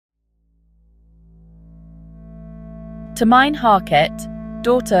Tomine Harket,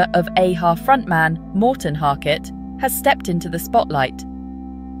 daughter of AHA frontman Morten Harket, has stepped into the spotlight.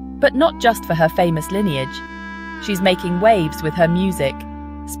 But not just for her famous lineage. She's making waves with her music,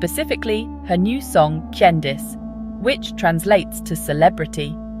 specifically her new song Kjendis, which translates to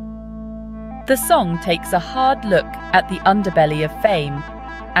celebrity. The song takes a hard look at the underbelly of fame,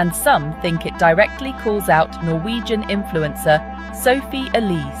 and some think it directly calls out Norwegian influencer Sophie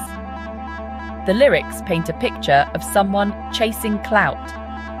Elise. The lyrics paint a picture of someone chasing clout,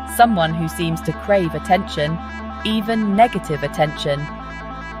 someone who seems to crave attention, even negative attention.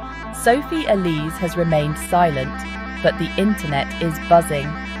 Sophie Elise has remained silent, but the internet is buzzing.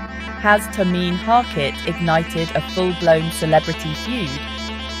 Has Tomine Harket ignited a full-blown celebrity feud?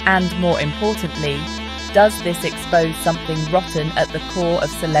 And more importantly, does this expose something rotten at the core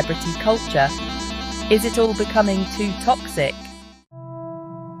of celebrity culture? Is it all becoming too toxic?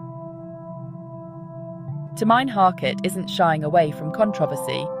 Tomine Harket isn't shying away from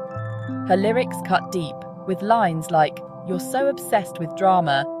controversy. Her lyrics cut deep, with lines like, "You're so obsessed with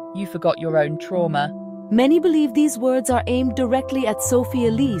drama, you forgot your own trauma." Many believe these words are aimed directly at Sophie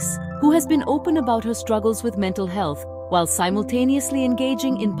Elise, who has been open about her struggles with mental health, while simultaneously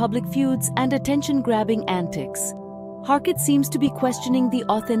engaging in public feuds and attention-grabbing antics. Harket seems to be questioning the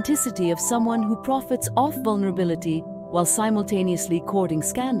authenticity of someone who profits off vulnerability while simultaneously courting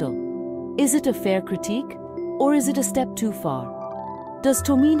scandal. Is it a fair critique, or is it a step too far? Does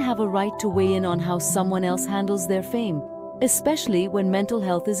Tomine have a right to weigh in on how someone else handles their fame, especially when mental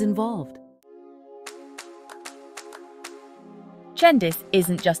health is involved? Kjendis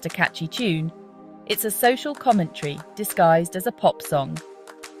isn't just a catchy tune. It's a social commentary disguised as a pop song.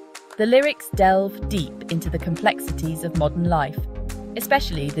 The lyrics delve deep into the complexities of modern life,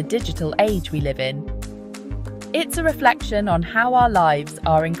 especially the digital age we live in. It's a reflection on how our lives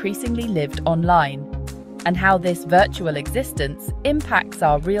are increasingly lived online, and how this virtual existence impacts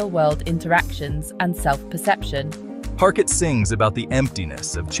our real-world interactions and self-perception. Harket sings about the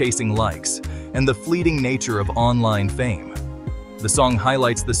emptiness of chasing likes and the fleeting nature of online fame. The song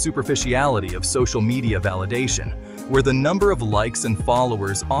highlights the superficiality of social media validation, where the number of likes and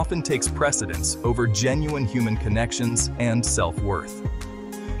followers often takes precedence over genuine human connections and self-worth.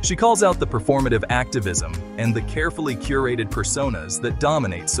 She calls out the performative activism and the carefully curated personas that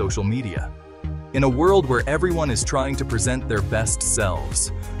dominate social media. In a world where everyone is trying to present their best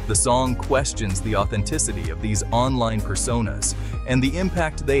selves, the song questions the authenticity of these online personas and the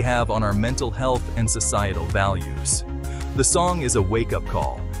impact they have on our mental health and societal values. The song is a wake-up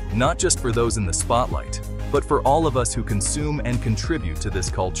call, not just for those in the spotlight, but for all of us who consume and contribute to this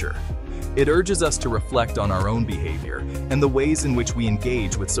culture. It urges us to reflect on our own behavior and the ways in which we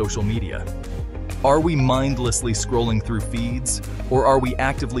engage with social media. Are we mindlessly scrolling through feeds, or are we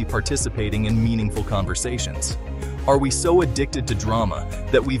actively participating in meaningful conversations? Are we so addicted to drama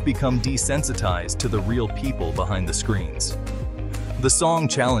that we've become desensitized to the real people behind the screens? The song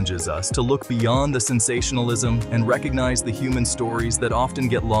challenges us to look beyond the sensationalism and recognize the human stories that often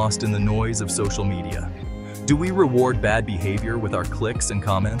get lost in the noise of social media. Do we reward bad behavior with our clicks and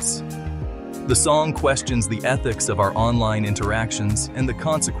comments? The song questions the ethics of our online interactions and the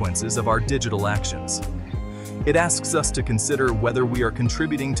consequences of our digital actions. It asks us to consider whether we are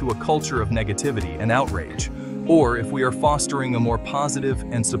contributing to a culture of negativity and outrage, or if we are fostering a more positive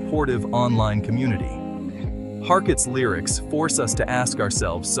and supportive online community. Harket's lyrics force us to ask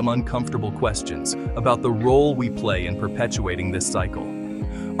ourselves some uncomfortable questions about the role we play in perpetuating this cycle.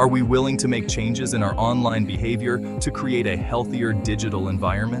 Are we willing to make changes in our online behavior to create a healthier digital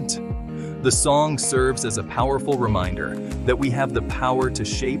environment? The song serves as a powerful reminder that we have the power to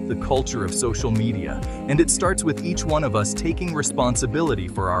shape the culture of social media, and it starts with each one of us taking responsibility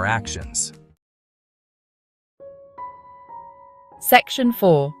for our actions. Section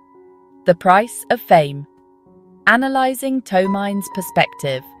 4. The Price of Fame. Analyzing Tomine's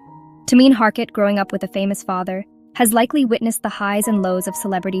perspective. Tomine Harket, growing up with a famous father, has likely witnessed the highs and lows of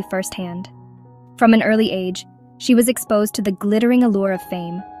celebrity firsthand. From an early age, she was exposed to the glittering allure of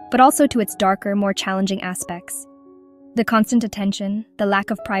fame, but also to its darker, more challenging aspects. The constant attention, the lack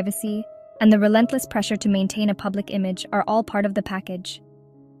of privacy, and the relentless pressure to maintain a public image are all part of the package.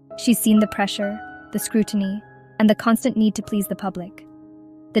 She's seen the pressure, the scrutiny, and the constant need to please the public.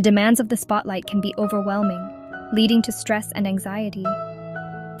 The demands of the spotlight can be overwhelming, leading to stress and anxiety.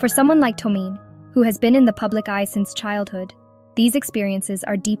 For someone like Tomine, who has been in the public eye since childhood, these experiences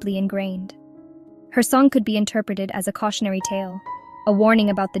are deeply ingrained. Her song could be interpreted as a cautionary tale, a warning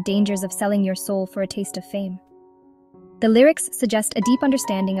about the dangers of selling your soul for a taste of fame. The lyrics suggest a deep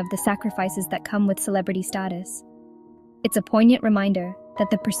understanding of the sacrifices that come with celebrity status. It's a poignant reminder that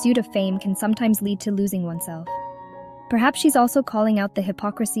the pursuit of fame can sometimes lead to losing oneself. Perhaps she's also calling out the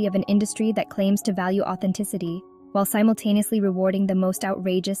hypocrisy of an industry that claims to value authenticity, while simultaneously rewarding the most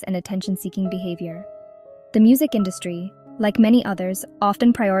outrageous and attention-seeking behavior. The music industry, like many others,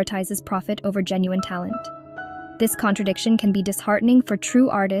 often prioritizes profit over genuine talent. This contradiction can be disheartening for true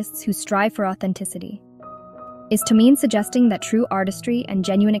artists who strive for authenticity. Is Tomine suggesting that true artistry and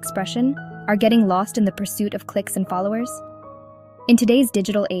genuine expression are getting lost in the pursuit of clicks and followers? In today's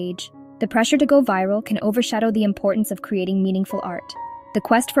digital age, the pressure to go viral can overshadow the importance of creating meaningful art. The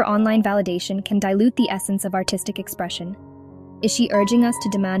quest for online validation can dilute the essence of artistic expression. Is she urging us to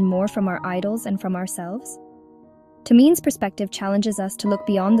demand more from our idols and from ourselves? Tomine's perspective challenges us to look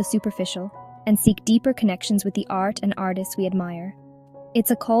beyond the superficial and seek deeper connections with the art and artists we admire.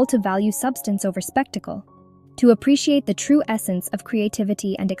 It's a call to value substance over spectacle, to appreciate the true essence of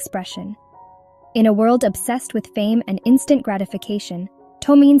creativity and expression. In a world obsessed with fame and instant gratification,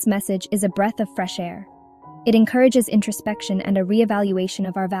 Tomine's message is a breath of fresh air. It encourages introspection and a reevaluation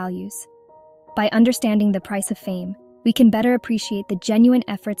of our values. By understanding the price of fame, we can better appreciate the genuine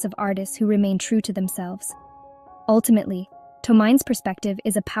efforts of artists who remain true to themselves. Ultimately, Tomine's perspective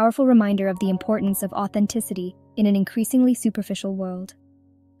is a powerful reminder of the importance of authenticity in an increasingly superficial world.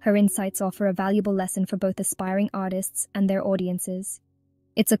 Her insights offer a valuable lesson for both aspiring artists and their audiences.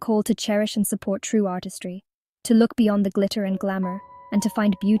 It's a call to cherish and support true artistry, to look beyond the glitter and glamour, and to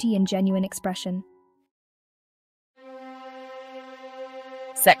find beauty in genuine expression.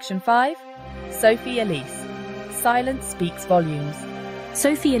 Section 5. Sophie Elise. Silence speaks volumes.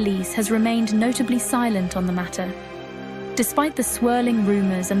 Sophie Elise has remained notably silent on the matter. Despite the swirling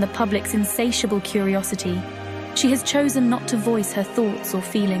rumours and the public's insatiable curiosity, she has chosen not to voice her thoughts or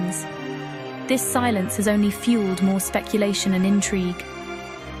feelings. This silence has only fueled more speculation and intrigue.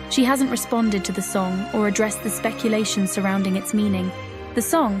 She hasn't responded to the song or addressed the speculation surrounding its meaning. The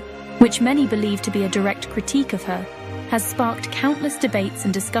song, which many believe to be a direct critique of her, has sparked countless debates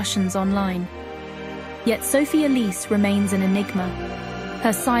and discussions online. Yet Sophie Elise remains an enigma,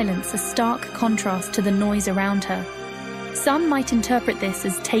 her silence a stark contrast to the noise around her. Some might interpret this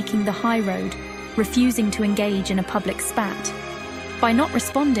as taking the high road, refusing to engage in a public spat. By not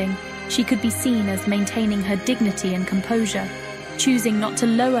responding, she could be seen as maintaining her dignity and composure, choosing not to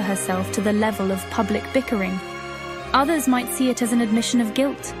lower herself to the level of public bickering. Others might see it as an admission of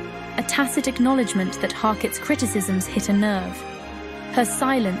guilt, a tacit acknowledgement that Harket's criticisms hit a nerve. Her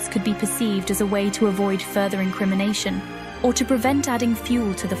silence could be perceived as a way to avoid further incrimination, or to prevent adding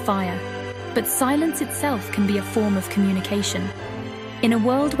fuel to the fire. But silence itself can be a form of communication. In a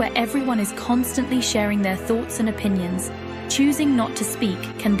world where everyone is constantly sharing their thoughts and opinions, choosing not to speak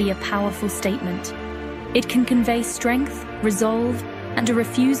can be a powerful statement. It can convey strength, resolve, and a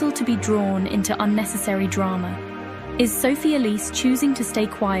refusal to be drawn into unnecessary drama. Is Sophie Elise choosing to stay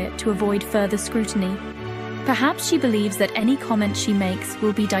quiet to avoid further scrutiny? Perhaps she believes that any comment she makes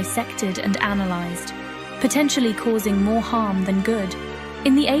will be dissected and analysed, potentially causing more harm than good.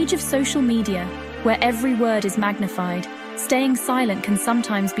 In the age of social media, where every word is magnified, staying silent can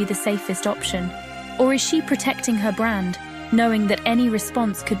sometimes be the safest option. Or is she protecting her brand, knowing that any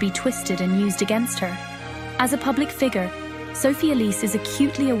response could be twisted and used against her? As a public figure, Sophie Elise is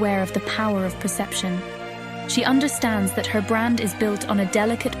acutely aware of the power of perception. She understands that her brand is built on a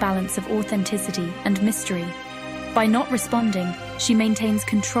delicate balance of authenticity and mystery. By not responding, she maintains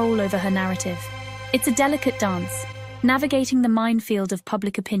control over her narrative. It's a delicate dance, navigating the minefield of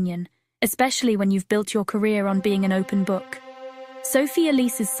public opinion, especially when you've built your career on being an open book. Sophie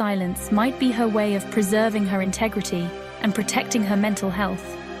Elise's silence might be her way of preserving her integrity and protecting her mental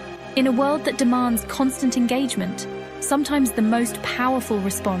health. In a world that demands constant engagement, sometimes the most powerful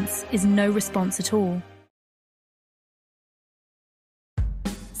response is no response at all.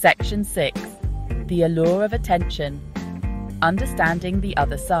 Section 6. The allure of attention. Understanding the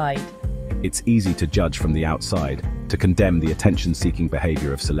other side. It's easy to judge from the outside, to condemn the attention-seeking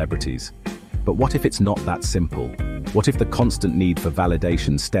behavior of celebrities. But what if it's not that simple? What if the constant need for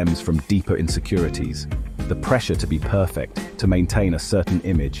validation stems from deeper insecurities? The pressure to be perfect, to maintain a certain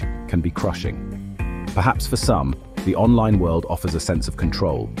image, can be crushing. Perhaps for some, the online world offers a sense of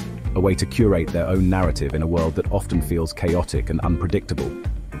control, a way to curate their own narrative in a world that often feels chaotic and unpredictable.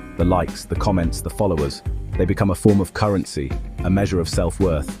 The likes, the comments, the followers, they become a form of currency, a measure of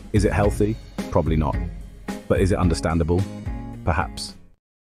self-worth. Is it healthy? Probably not. But is it understandable? Perhaps.